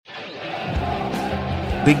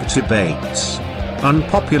big debates,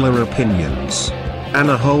 unpopular opinions, and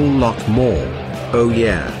a whole lot more. Oh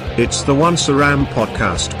yeah, it's the Once a Ram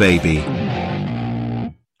podcast, baby.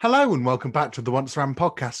 Hello and welcome back to the Once a Ram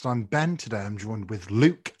podcast. I'm Ben. Today I'm joined with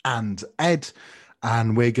Luke and Ed,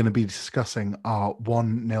 and we're going to be discussing our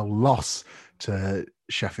 1-0 loss to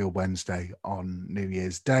Sheffield Wednesday on New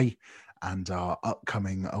Year's Day and our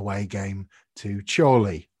upcoming away game to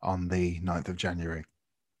Chorley on the 9th of January.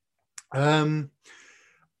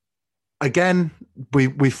 Again,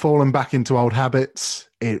 we've fallen back into old habits.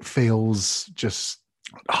 It feels just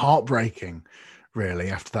heartbreaking,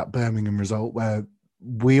 really, after that Birmingham result where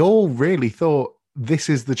we all really thought this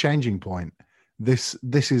is the changing point. This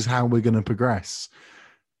is how we're going to progress,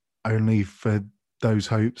 only for those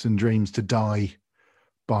hopes and dreams to die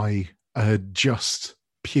by a just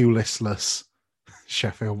Pulis-less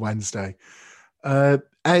Sheffield Wednesday.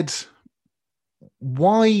 Ed,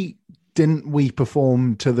 why didn't we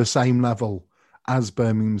perform to the same level as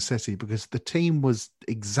Birmingham City? Because the team was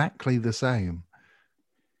exactly the same.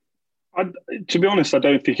 To be honest, I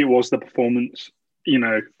don't think it was the performance.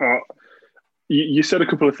 You said a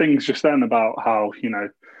couple of things just then about how,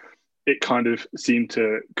 it kind of seemed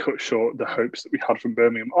to cut short the hopes that we had from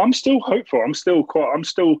Birmingham. I'm still hopeful. I'm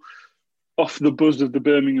still off the buzz of the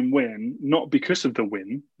Birmingham win, not because of the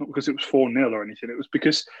win, not because it was 4-0 or anything. It was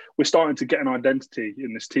because we're starting to get an identity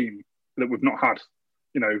in this team that we've not had.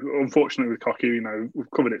 Unfortunately with Cocu,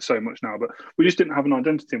 we've covered it so much now, but we just didn't have an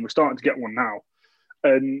identity and we're starting to get one now.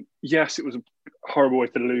 And yes, it was a horrible way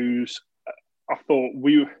to lose. I thought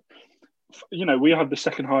we had the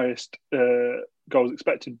second highest goals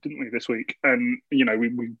expected, didn't we, this week? And,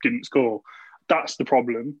 we didn't score. That's the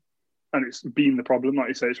problem. And it's been the problem. Like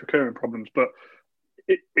you say, it's recurring problems, but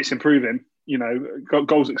it's improving.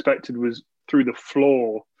 Goals expected was through the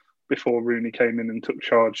floor before Rooney came in and took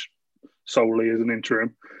charge solely as an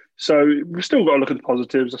interim. So we've still got to look at the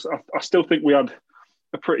positives. I still think we had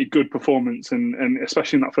a pretty good performance, and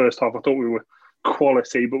especially in that first half, I thought we were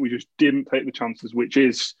quality, but we just didn't take the chances, which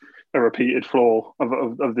is a repeated flaw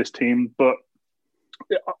of this team. But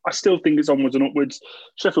I still think it's onwards and upwards.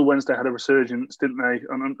 Sheffield Wednesday had a resurgence, didn't they?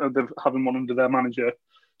 And having one under their manager,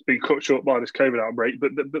 it's been cut short by this COVID outbreak.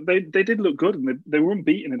 But they did look good, and they were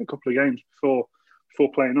unbeaten in a couple of games before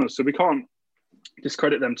playing us. So we can't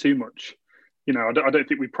discredit them too much. I don't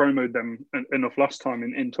think we promoted them enough last time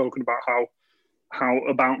in talking about how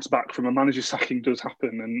a bounce back from a manager sacking does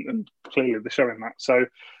happen, and clearly they're showing that. So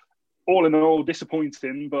all in all,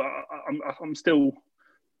 disappointing, but I'm still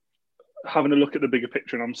having a look at the bigger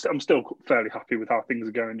picture, and I'm still fairly happy with how things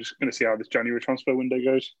are going. Just going to see how this January transfer window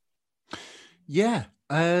goes. Yeah,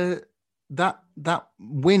 that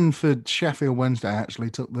win for Sheffield Wednesday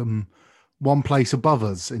actually took them one place above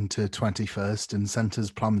us into 21st and sent us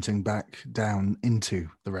plummeting back down into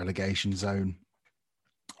the relegation zone,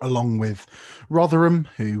 along with Rotherham,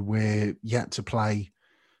 who we're yet to play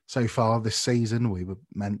so far this season. We were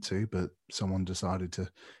meant to, but someone decided to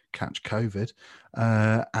catch COVID.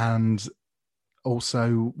 And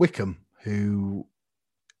also Wickham, who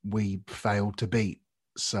we failed to beat.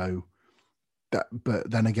 But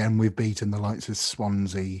then again, we've beaten the likes of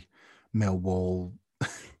Swansea, Millwall,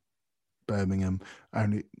 Birmingham. I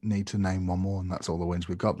only need to name one more, and that's all the wins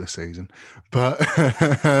we've got this season. But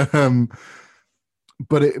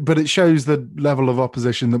But it shows the level of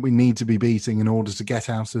opposition that we need to be beating in order to get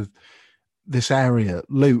out of this area.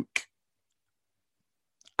 Luke,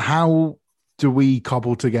 how do we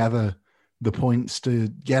cobble together the points to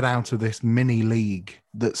get out of this mini league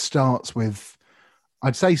that starts with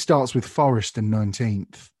Forest in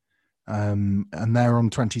 19th, and they're on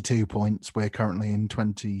 22 points. We're currently in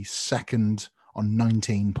 22nd on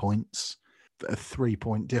 19 points, a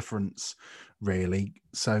 3-point difference, really.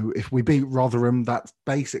 So if we beat Rotherham, that's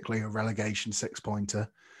basically a relegation 6-pointer,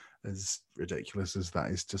 as ridiculous as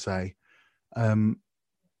that is to say.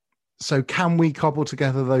 So can we cobble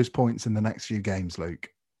together those points in the next few games, Luke?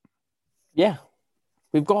 Yeah.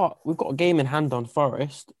 We've got a game in hand on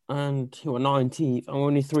Forest, and who are 19th, and we're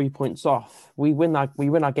only 3 points off. We win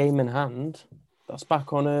our game in hand. That's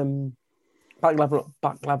back on back level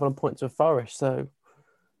on points with Forest. So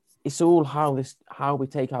it's all how we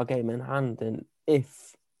take our game in hand, and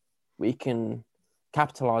if we can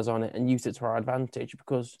capitalise on it and use it to our advantage,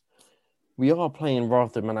 because we are playing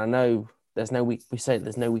Rotherham, and I know there's no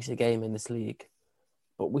weekly game in this league,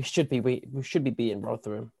 but we should be beating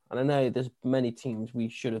Rotherham. And I know there's many teams we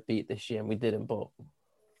should have beat this year and we didn't, but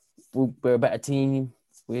we're a better team.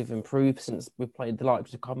 We've improved since we played the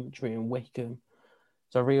likes of Coventry and Wickham.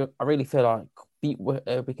 So I really feel like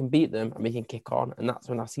we can beat them and we can kick on, and that's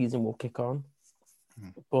when our season will kick on.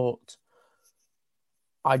 But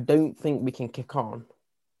I don't think we can kick on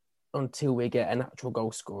until we get an actual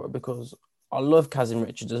goal scorer, because I love Kazim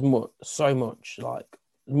Richards so much, like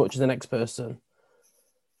as much as the next person.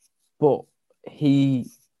 But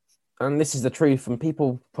and this is the truth, and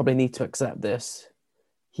people probably need to accept this,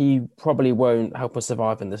 he probably won't help us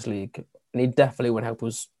survive in this league. And he definitely won't help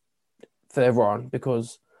us further on,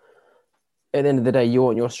 because at the end of the day, you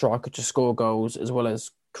want your striker to score goals as well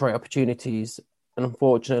as create opportunities. And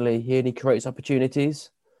unfortunately, he only creates opportunities.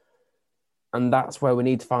 And that's where we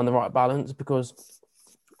need to find the right balance, because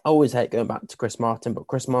I always hate going back to Chris Martin, but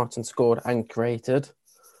Chris Martin scored and created.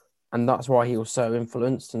 And that's why he was so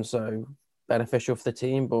influenced and so beneficial for the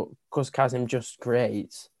team. But because Kazim just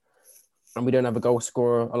creates and we don't have a goal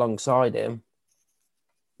scorer alongside him,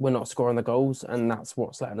 we're not scoring the goals. And that's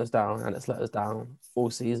what's letting us down. And it's let us down all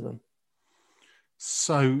season.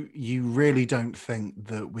 So you really don't think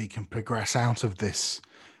that we can progress out of this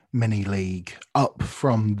mini league up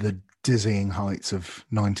from the dizzying heights of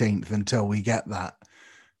 19th until we get that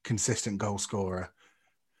consistent goal scorer?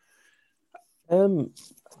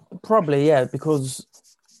 Probably, yeah, because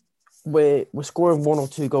we're scoring 1 or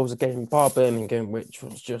 2 goals a game, bar Birmingham, which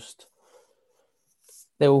was just,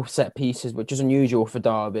 they all set pieces, which is unusual for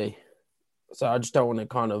Derby. So I just don't want to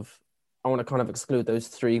kind of exclude those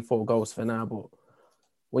 3-4 goals for now. But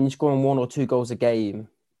when you're scoring 1 or 2 goals a game,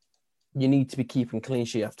 you need to be keeping clean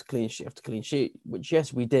sheet after clean sheet after clean sheet, which,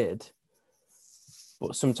 yes, we did.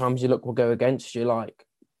 But sometimes your luck will go against you, like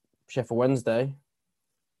Sheffield Wednesday,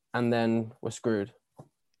 and then we're screwed.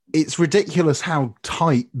 It's ridiculous how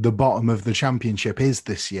tight the bottom of the championship is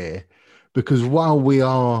this year, because while we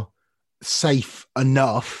are safe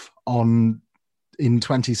enough in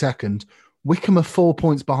 22nd, Wickham are 4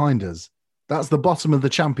 points behind us. That's the bottom of the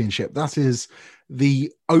championship. That is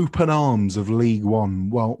the open arms of League One,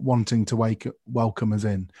 wanting to welcome us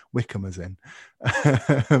in. Wickham us in.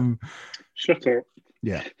 Shut up.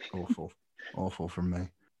 Yeah, awful from me.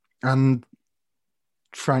 And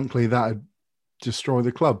frankly, that would destroy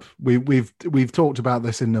the club. We've talked about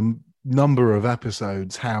this in a number of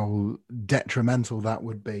episodes, how detrimental that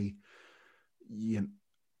would be,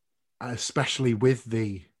 especially with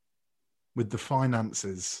the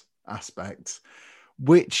finances aspect,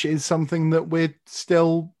 which is something that we're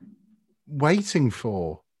still waiting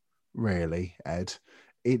for, really, Ed.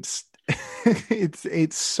 It's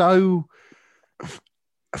it's so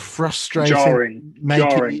frustrating,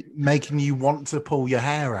 making you want to pull your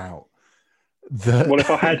hair out. Well, if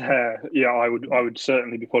I had hair, yeah, I would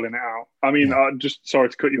certainly be pulling it out. I mean, I'm just sorry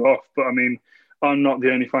to cut you off, but I mean, I'm not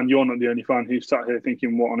the only fan. You're not the only fan who's sat here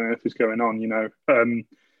thinking, "What on earth is going on?" You know.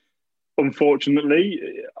 Unfortunately,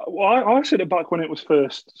 I said it back when it was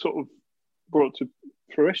first sort of brought to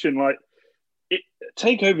fruition. Like,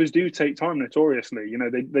 takeovers do take time, notoriously. You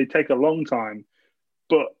know, they take a long time,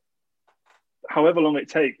 but however long it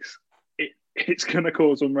takes, it's going to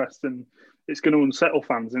cause unrest and it's going to unsettle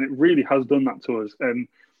fans, and it really has done that to us. And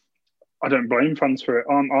I don't blame fans for it.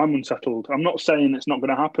 I'm unsettled. I'm not saying it's not going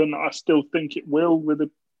to happen. I still think it will, with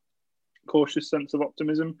a cautious sense of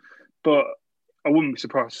optimism, but I wouldn't be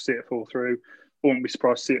surprised to see it fall through. I wouldn't be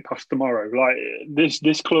surprised to see it past tomorrow. Like,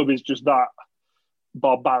 this club is just that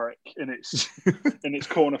barbaric in its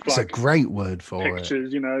corner flag. It's a great word for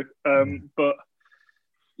pictures, it. You know. But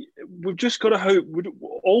we've just got to hope.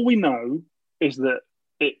 All we know is that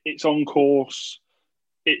it's on course.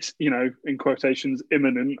 It's, you know, in quotations,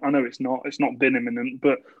 imminent. I know it's not been imminent,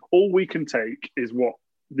 but all we can take is what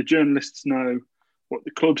the journalists know, what the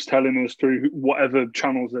club's telling us through whatever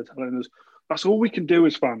channels they're telling us. That's all we can do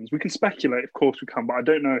as fans. We can speculate, of course we can, but I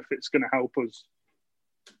don't know if it's going to help us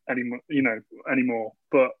anymore.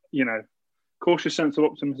 But, you know, cautious sense of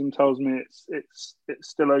optimism tells me it's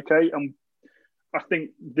still okay. And I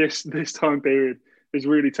think this time period is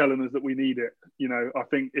really telling us that we need it. You know, I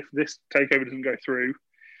think if this takeover doesn't go through,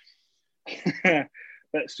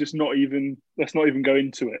 let's not even go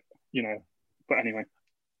into it, you know. But anyway.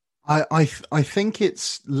 I think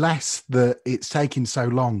it's less that it's taking so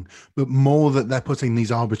long, but more that they're putting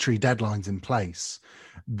these arbitrary deadlines in place,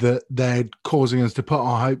 that they're causing us to put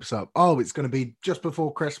our hopes up. Oh, it's going to be just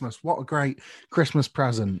before Christmas. What a great Christmas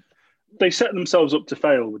present. They set themselves up to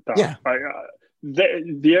fail with that. Yeah.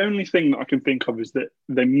 The only thing that I can think of is that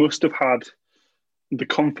they must have had the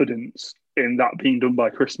confidence in that being done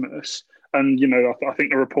by Christmas. And, you know, I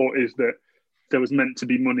think the report is that there was meant to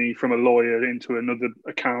be money from a lawyer into another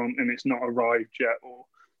account and it's not arrived yet or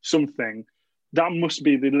something. That must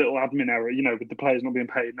be the little admin error, you know, with the players not being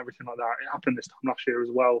paid and everything like that. It happened this time last year as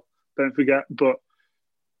well, don't forget. But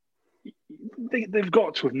they've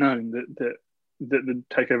got to have known that the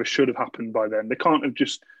takeover should have happened by then. They can't have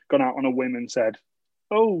just gone out on a whim and said,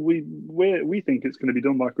 we think it's going to be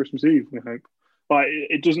done by Christmas Eve. We hope. Like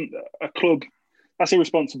it doesn't a club. That's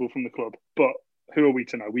irresponsible from the club. But who are we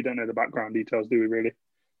to know? We don't know the background details, do we? Really?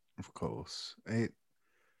 Of course,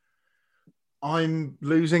 I'm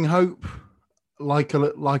losing hope. Like a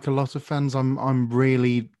lot of fans, I'm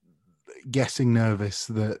really getting nervous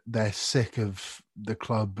that they're sick of the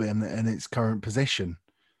club and its current position,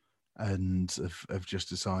 and have just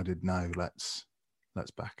decided no, let's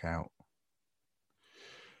back out.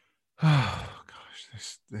 Oh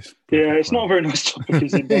gosh, this yeah, it's not a very nice topic,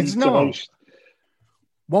 is it? It's not.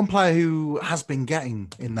 One player who has been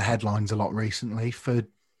getting in the headlines a lot recently for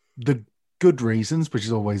the good reasons, which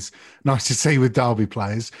is always nice to see with Derby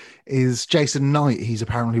players, is Jason Knight. He's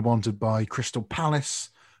apparently wanted by Crystal Palace,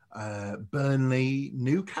 Burnley,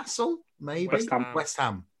 Newcastle, maybe West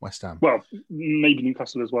Ham. Well, maybe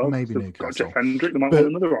Newcastle as well. Maybe Newcastle. Jeff Hendrick, they might want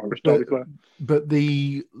another Irish Derby player. But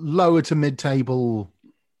the lower to mid-table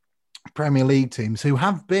Premier League teams who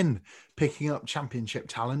have been picking up championship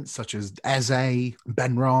talents such as Eze,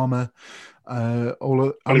 Ben Rama,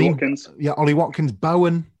 Ollie Watkins,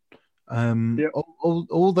 Bowen.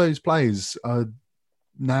 All those players are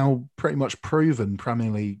now pretty much proven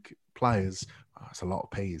Premier League players. Oh, that's a lot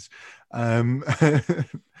of P's. And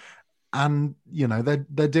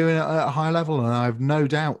they're doing it at a high level, and I have no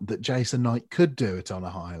doubt that Jason Knight could do it on a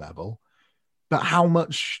high level. But how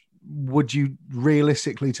much would you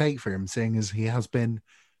realistically take for him, seeing as he has been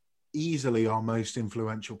easily our most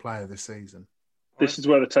influential player this season? This is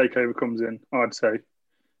where the takeover comes in, I'd say,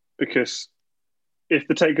 because if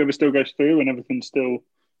the takeover still goes through and everything's still,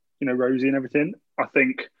 rosy and everything, I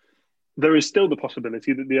think there is still the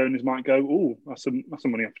possibility that the owners might go, "Oh, that's a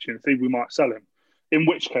money opportunity. We might sell him." In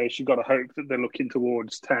which case, you've got to hope that they're looking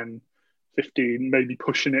towards 10, 15, maybe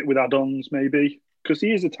pushing it with add-ons, maybe, because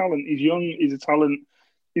he is a talent. He's young. He's a talent.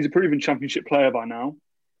 He's a proven championship player by now.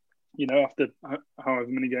 After however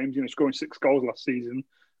many games, scoring 6 goals last season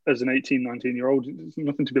as an 18, 19-year-old, there's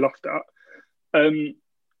nothing to be laughed at.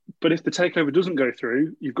 But if the takeover doesn't go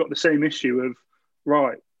through, you've got the same issue of,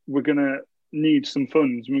 right, we're going to need some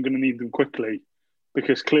funds and we're going to need them quickly,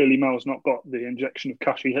 because clearly Mel's not got the injection of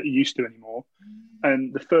cash he used to anymore.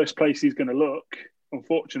 And the first place he's going to look,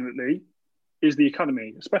 unfortunately, is the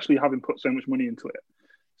academy, especially having put so much money into it.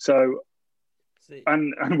 So,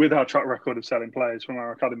 and with our track record of selling players from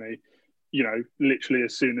our academy, literally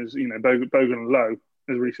as soon as, Bogan and Lowe,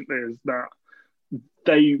 as recently as that,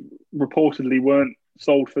 they reportedly weren't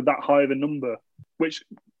sold for that high of a number, which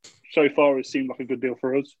so far has seemed like a good deal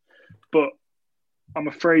for us. But I'm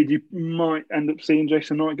afraid you might end up seeing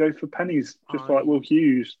Jason Knight go for pennies, just like Will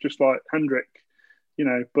Hughes, just like Hendrick,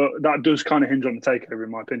 but that does kind of hinge on the takeover, in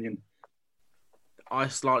my opinion. I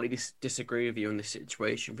slightly disagree with you on this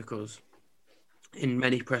situation, because in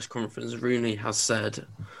many press conferences, Rooney has said,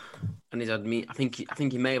 and he's had I think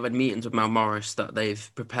he may have had meetings with Mel Morris, that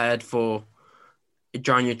they've prepared for a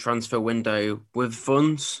January transfer window with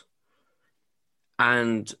funds,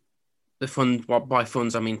 and the fund, by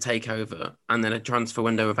funds I mean takeover, and then a transfer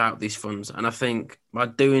window without these funds. And I think by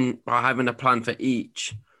having a plan for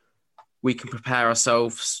each, we can prepare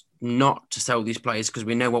ourselves not to sell these players because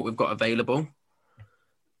we know what we've got available.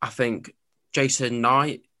 I think Jason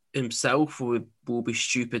Knight himself will be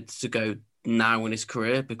stupid to go now in his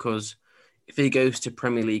career, because if he goes to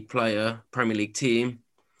Premier League team,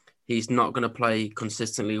 he's not going to play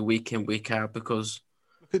consistently week in, week out. Because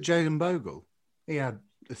look at Jayden Bogle. He had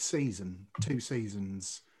a season, 2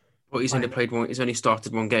 seasons. Well, he's only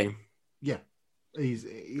started 1 game. Yeah. He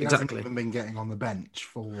hasn't even been getting on the bench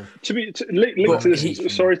for. Linked to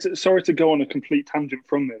this, sorry to go on a complete tangent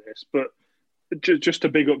from this, but just to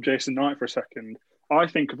big up Jason Knight for a second, I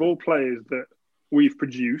think of all players that we've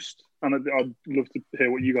produced, and I'd love to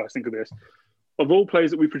hear what you guys think of this. Of all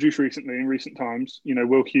players that we've produced recently, in recent times,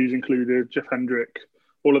 Will Hughes included, Jeff Hendrick,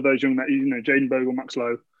 all of those young, Jayden Bogle, Max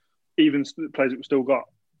Lowe, even players that we've still got,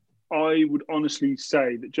 I would honestly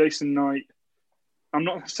say that Jason Knight, I'm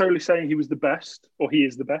not necessarily saying he was the best or he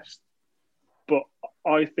is the best, but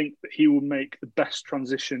I think that he will make the best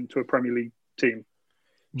transition to a Premier League team,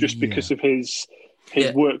 just because of his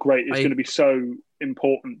work rate is going to be so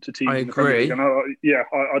important to teams. I in the Premier agree. League.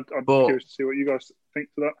 And I'm curious to see what you guys think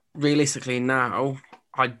to that. Realistically now,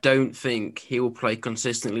 I don't think he will play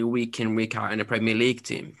consistently week in, week out in a Premier League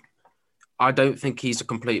team. I don't think he's a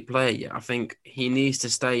complete player yet. I think he needs to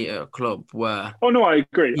stay at a club where... Oh, no, I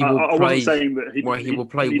agree. I wasn't saying that he will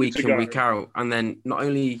play week in, week out. And then not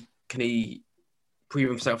only can he prove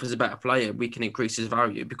himself as a better player, we can increase his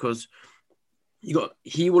value, because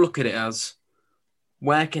he will look at it as,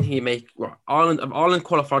 where can he make... Ireland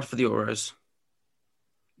qualified for the Euros?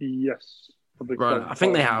 Yes. Right, I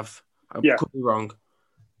think they have. I could be wrong.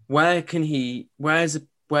 Where can he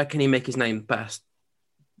make his name best?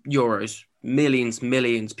 Euros. Millions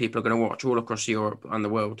of people are going to watch all across Europe and the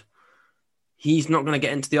world. He's not going to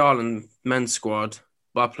get into the Ireland men's squad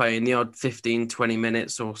by playing the odd 15, 20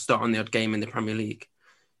 minutes or starting the odd game in the Premier League.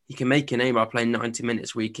 He can make a name by playing 90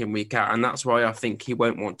 minutes week in, week out. And that's why I think he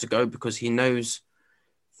won't want to go, because he knows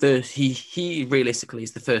he realistically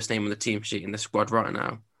is the first name on the team sheet in the squad right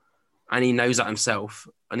now. And he knows that himself.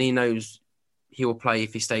 And he knows he will play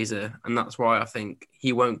if he stays there. And that's why I think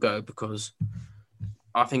he won't go, because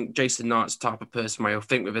I think Jason Knight's the type of person where he'll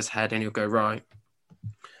think with his head and he'll go, right,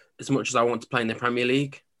 as much as I want to play in the Premier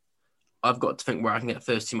League, I've got to think where I can get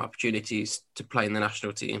first team opportunities to play in the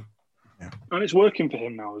national team. Yeah. And it's working for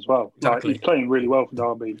him now as well. Exactly. Like, he's playing really well for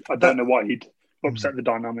Derby. I don't know why he'd upset the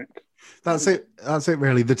dynamic. That's it. That's it,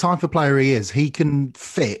 really. The type of player he is, he can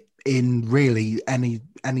fit in really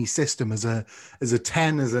any system as a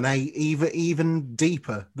 10, as an 8, even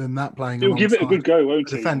deeper than that, playing. He'll give it a good go,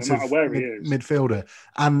 won't he? Defensive, no matter where he is. Midfielder.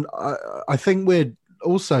 And I think we're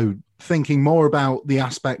also thinking more about the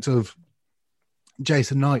aspect of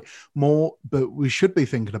Jason Knight more, but we should be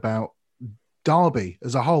thinking about Derby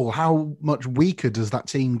as a whole. How much weaker does that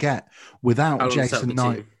team get without Jason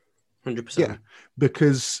Knight? 100%. Yeah,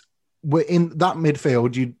 because we're in that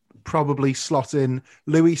midfield. You'd probably slot in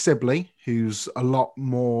Louis Sibley, who's a lot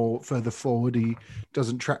more further forward. He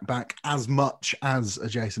doesn't track back as much as a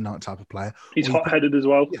Jason Knight type of player. He's hot-headed as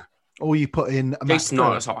well. Yeah. Or you put in Jason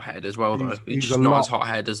Knight is hot-headed as well, though. He's just not as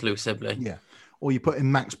hot-headed as Louis Sibley. Yeah. Or you put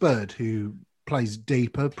in Max Bird, who plays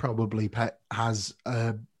deeper, probably has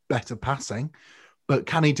better passing, but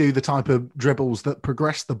can he do the type of dribbles that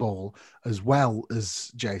progress the ball as well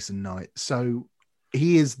as Jason Knight? So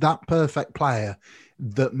he is that perfect player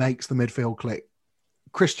that makes the midfield click.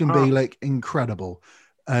 Christian Bielik, incredible.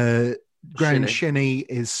 Graham Shinnie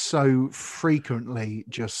is so frequently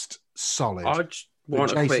just solid. I just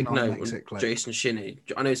want a quick note on Jason Shinnie.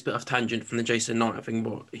 I know it's a bit off tangent from the Jason Knight thing,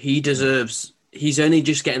 but he deserves... He's only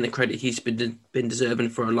just getting the credit he's been deserving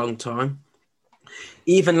for a long time.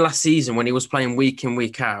 Even last season, when he was playing week in,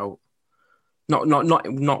 week out,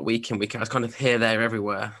 not week in, week out, it's kind of here, there,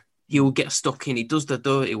 everywhere. He will get stuck in. He does the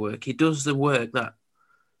dirty work. He does the work that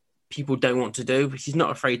people don't want to do. He's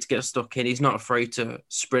not afraid to get stuck in. He's not afraid to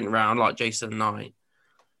sprint around like Jason Knight.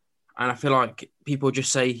 And I feel like people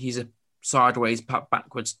just say he's a sideways,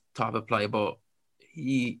 backwards type of player, but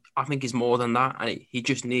I think he's more than that, and he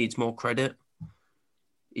just needs more credit.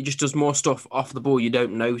 He just does more stuff off the ball you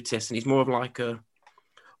don't notice, and he's more of like a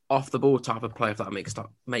off the ball type of player, if that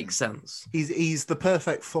makes sense. He's the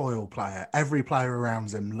perfect foil player. Every player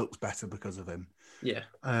around him looks better because of him. Yeah.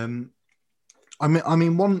 I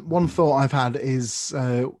mean, one thought I've had is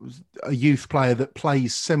a youth player that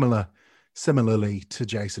plays similarly to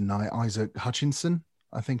Jason Knight, Isaac Hutchinson,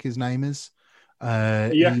 I think his name is.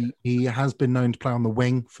 He has been known to play on the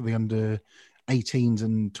wing for the under 18s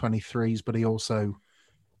and 23s, but he also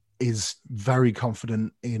is very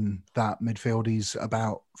confident in that midfield. He's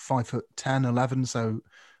about 5'10", 11, so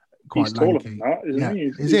quite he's taller lanky. than that, isn't he?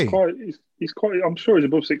 Is he? He's quite. I'm sure he's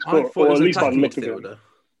above 6 foot, or at least by the look of it.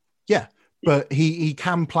 Yeah, but he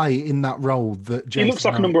can play in that role that Jason he looks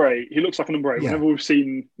like a number 8. He looks like a number 8. Yeah. Whenever we've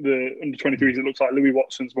seen the under 23s, it looks like Louis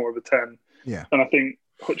Watson's more of a 10. Yeah, and I think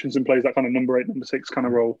Hutchinson plays that kind of number 8, number 6 kind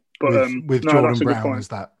of role. But with Jordan Brown as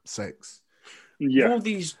that 6. Yeah. All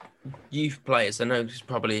these youth players, I know this is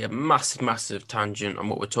probably a massive tangent on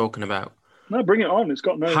what we're talking about. No, bring it on. It's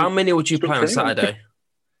got no... How many would you play on Saturday?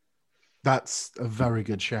 That's a very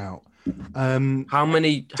good shout. How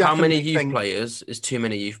many youth players is too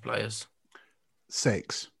many youth players?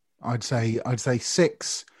 6. I'd say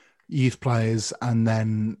 6 youth players, and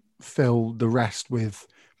then fill the rest with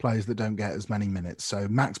players that don't get as many minutes. So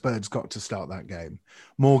Max Bird's got to start that game.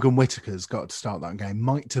 Morgan Whittaker's got to start that game.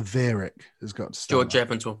 Mike Taveric has got to start. George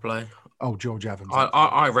Evans will play. Oh, George Evans.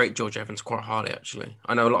 I rate George Evans quite highly, actually.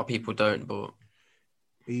 I know a lot of people don't, but...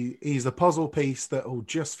 He's a puzzle piece that will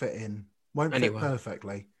just fit in. Won't fit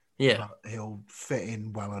perfectly. Yeah. But he'll fit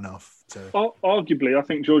in well enough to... Arguably, I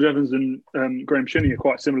think George Evans and Graham Shinnie are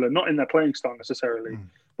quite similar, not in their playing style necessarily,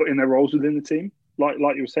 but in their roles within the team. Like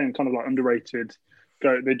you were saying, kind of like underrated.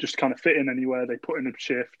 They just kind of fit in anywhere. They put in a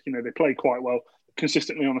shift. They play quite well,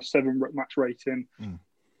 consistently on a 7 match rating. I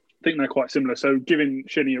think they're quite similar. So giving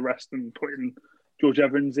Shinnie a rest and putting George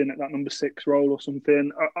Evans in at that number 6 role or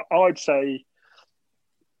something, I'd say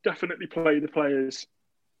definitely play the players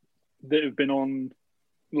that have been on,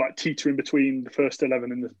 like, teetering between the first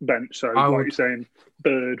 11 and the bench. So, like you're saying,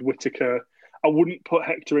 Bird, Whittaker. I wouldn't put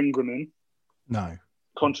Hector Ingram in. No.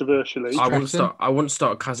 controversially. I wouldn't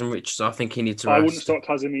start Kazim Richards. I think he needs to I rest. wouldn't start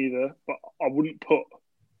Kazim either, but I wouldn't put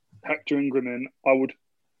Hector Ingram in. I would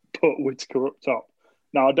put Whittaker up top.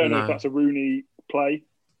 Now, I don't know if that's a Rooney play,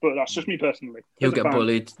 but that's just me personally. He'll get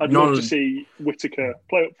bullied. I'd love to see Whittaker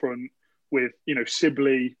play up front with,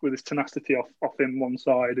 Sibley with his tenacity off him one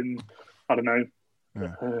side, and I don't know,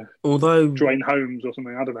 although Dwayne Holmes or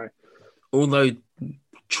something. I don't know. Although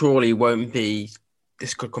Chorley won't be,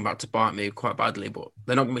 this could come back to bite me quite badly, but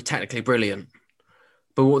they're not going to be technically brilliant.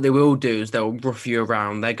 But what they will do is they'll rough you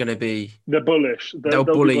around. They're bullish. They'll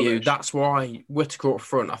bully you. That's why Whittaker up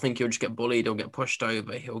front, I think he'll just get bullied. He'll get pushed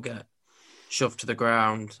over. He'll get shoved to the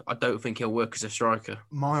ground. I don't think he'll work as a striker.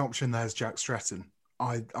 My option there is Jack Stretton.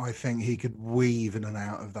 I think he could weave in and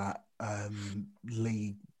out of that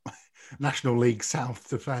National League South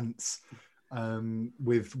defence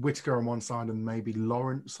with Whittaker on one side and maybe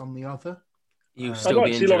Lawrence on the other. I'd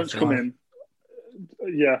like to see Lawrence come in.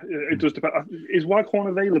 Yeah, it does depend. Is Waghorn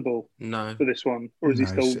available? No. For this one, or is he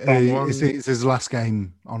still? It's his last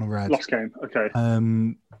game on a red. Last game, okay.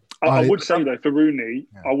 I would say though, for Rooney,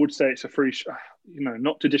 I would say it's a free.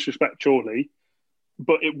 Not to disrespect Chorley,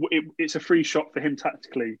 but it's a free shot for him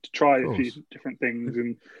tactically to try a few different things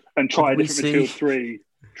and try a different midfield three,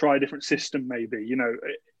 try a different system maybe.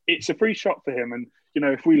 It's a free shot for him, and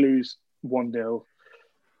if we lose 1-0.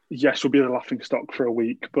 Yes, we'll be the laughing stock for a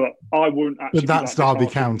week, but I wouldn't actually. But that's Derby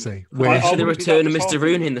County. Actually, the return of Mr.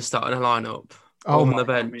 Rooney in the starting lineup. On the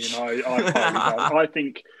bench. I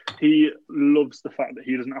think he loves the fact that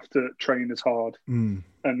he doesn't have to train as hard, and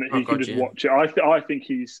that he can just watch it. I think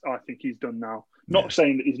he's done now. Not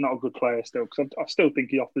saying that he's not a good player still, because I still think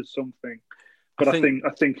he offers something. But I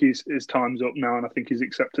think his time's up now, and I think he's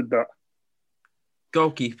accepted that.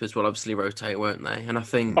 Goalkeepers will obviously rotate, won't they? And I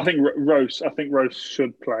think Rose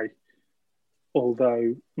should play,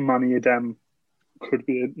 although Manny Adem could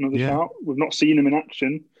be another shout. We've not seen him in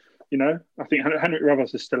action. I think Henrik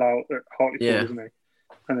Revas is still out at Hartlepool, isn't he?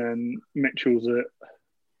 And then Mitchell's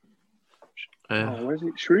at where's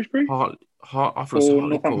he? Shrewsbury? I thought it was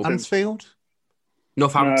Hartlepool. Mansfield?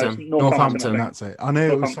 Northampton. Northampton. That's it. I know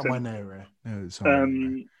it was somewhere near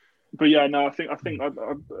here. But yeah, no, I think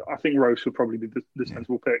Rose would probably be the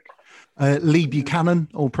sensible pick. Lee Buchanan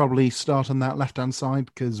will probably start on that left-hand side,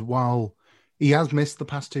 because while he has missed the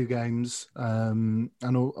past two games, and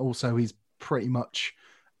also he's pretty much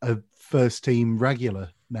a first-team regular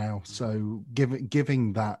now, so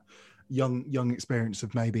giving that young experience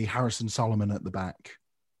of maybe Harrison Solomon at the back,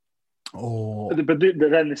 but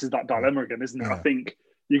then this is that dilemma again, isn't it? I think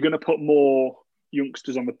you're going to put more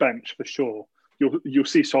youngsters on the bench for sure. You'll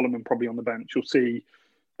see Solomon probably on the bench. You'll see,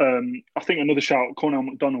 I think another shout. Cornell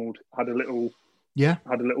McDonald had a little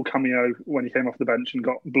cameo when he came off the bench and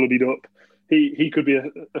got bloodied up. He could be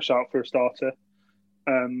a shout for a starter.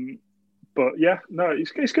 But yeah, no,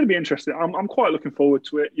 it's going to be interesting. I'm quite looking forward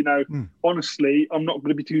to it. Honestly, I'm not going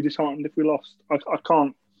to be too disheartened if we lost. I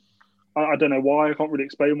can't. I don't know why. I can't really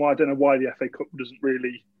explain why. I don't know why the FA Cup doesn't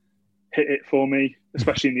really hit it for me,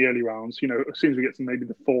 especially in the early rounds. As soon as we get to maybe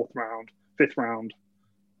the 4th round, 5th round,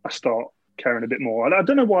 I start caring a bit more. I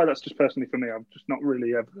don't know why. That's just personally for me. I've just not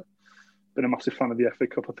really ever been a massive fan of the FA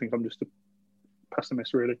Cup. I think I'm just a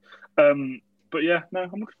pessimist, really. But yeah, no,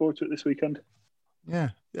 I'm looking forward to it this weekend. Yeah,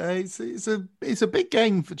 it's a big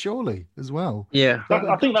game for Chorley as well. Yeah,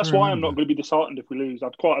 I think that's why I'm not going to be disheartened if we lose.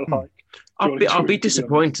 I'd quite like. I'll be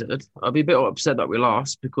disappointed. I'll be a bit upset that we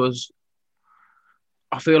lost, because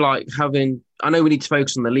I feel like I know we need to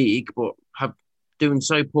focus on the league, but doing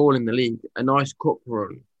so poor in the league, a nice cup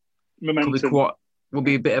run will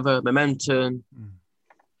be a bit of a momentum.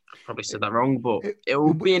 Probably said that wrong, but it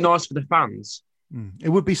will be nice for the fans. It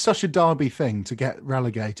would be such a Derby thing to get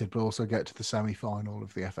relegated, but also get to the semi-final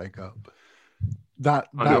of the FA Cup. That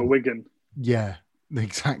Wigan. Yeah,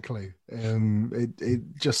 exactly. It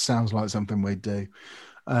just sounds like something we'd do.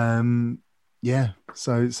 Yeah,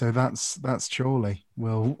 so that's Chorley.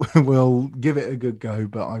 We'll give it a good go,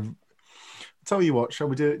 but I tell you what, shall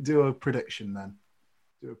we do a prediction then?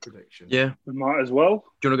 Do a prediction. Yeah, we might as well.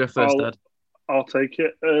 Do you want to go first, Dad? I'll take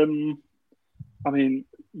it. I mean,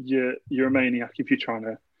 you're a maniac if you're trying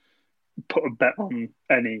to put a bet on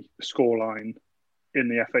any scoreline in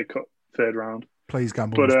the FA Cup 3rd round. Please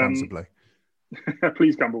gamble responsibly.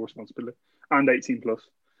 Please gamble responsibly, and 18 plus.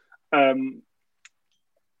 I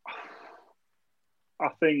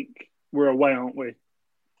think we're away, aren't we?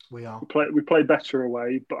 We are. We play better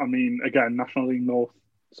away, but I mean, again, National League North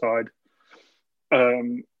side.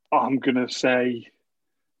 I'm gonna say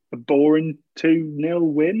a boring 2-0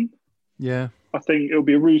 win. Yeah. I think it'll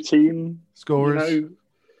be a routine scorers.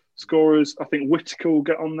 scorers. I think Whittaker will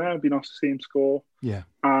get on there. It'd be nice to see him score. Yeah.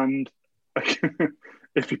 And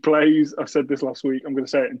if he plays, I said this last week, I'm going to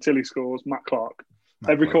say it until he scores, Matt Clark.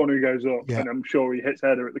 Every corner he goes up, and I'm sure he hits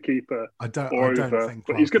header at the keeper I don't think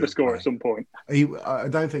but he's going to score play. at some point. I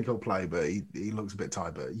don't think he'll play, but he looks a bit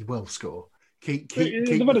tired, but he will score. They've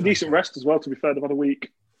had a decent rest as well, to be fair. They've had a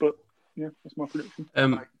week, but yeah, that's my prediction.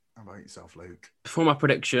 How about yourself, Luke? Before my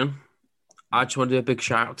prediction, I just want to do a big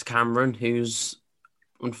shout out to Cameron, who's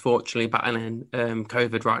unfortunately battling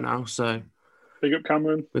COVID right now. So big up,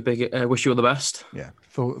 Cameron. We wish you all the best. Yeah,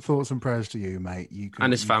 thoughts and prayers to you, mate.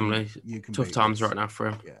 And his family. You can tough times right now for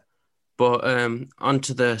him. Yeah. But on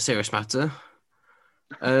to the serious matter.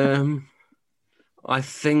 I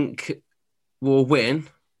think we'll win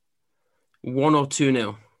 1 or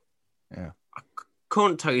 2-0. Yeah. I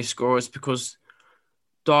can't tell you scores because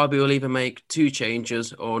Derby will either make 2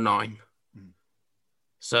 changes or 9.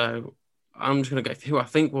 So I'm just going to go for who I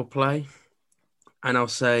think will play. And I'll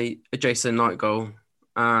say a Jason Knight goal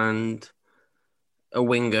and a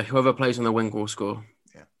winger. Whoever plays on the wing will score.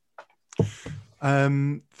 Yeah.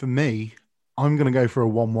 For me, I'm going to go for a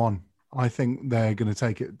 1-1. I think they're going to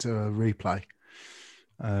take it to a replay.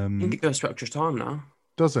 I think it goes to extra time now.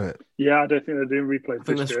 Does it? Yeah, I don't think they're doing replays. I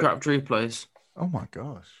think they're scrapped replays. Oh my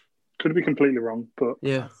gosh. Could be completely wrong, but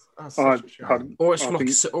yeah. Or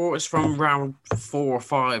it's from round 4 or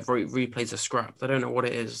 5 where replays are scrapped. I don't know what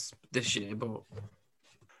it is this year, but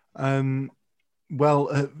 90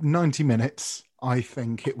 minutes. I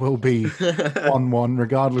think it will be 1-1,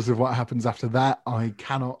 regardless of what happens after that. I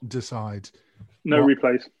cannot decide. No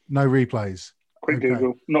replays. Quick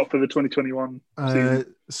Google. Not for the 2021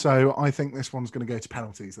 season. So I think this one's going to go to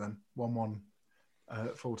penalties then. 1-1,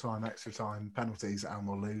 full time, extra time, penalties, and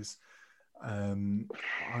we'll lose.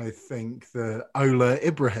 I think that Ola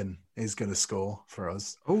Ibrahim is going to score for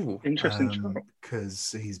us. Oh, interesting.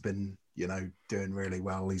 Because he's been, doing really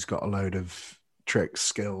well. He's got a load of tricks,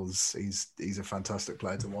 skills. He's a fantastic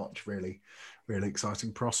player to watch. Really, really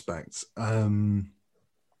exciting prospects. Why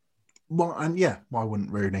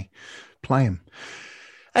wouldn't Rooney play him?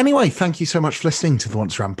 Anyway, thank you so much for listening to the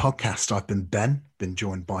Once Ram podcast. I've been Ben, been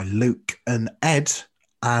joined by Luke and Ed,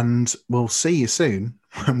 and we'll see you soon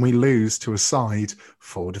when we lose to a side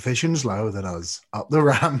 4 divisions lower than us. Up the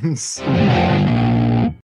Rams.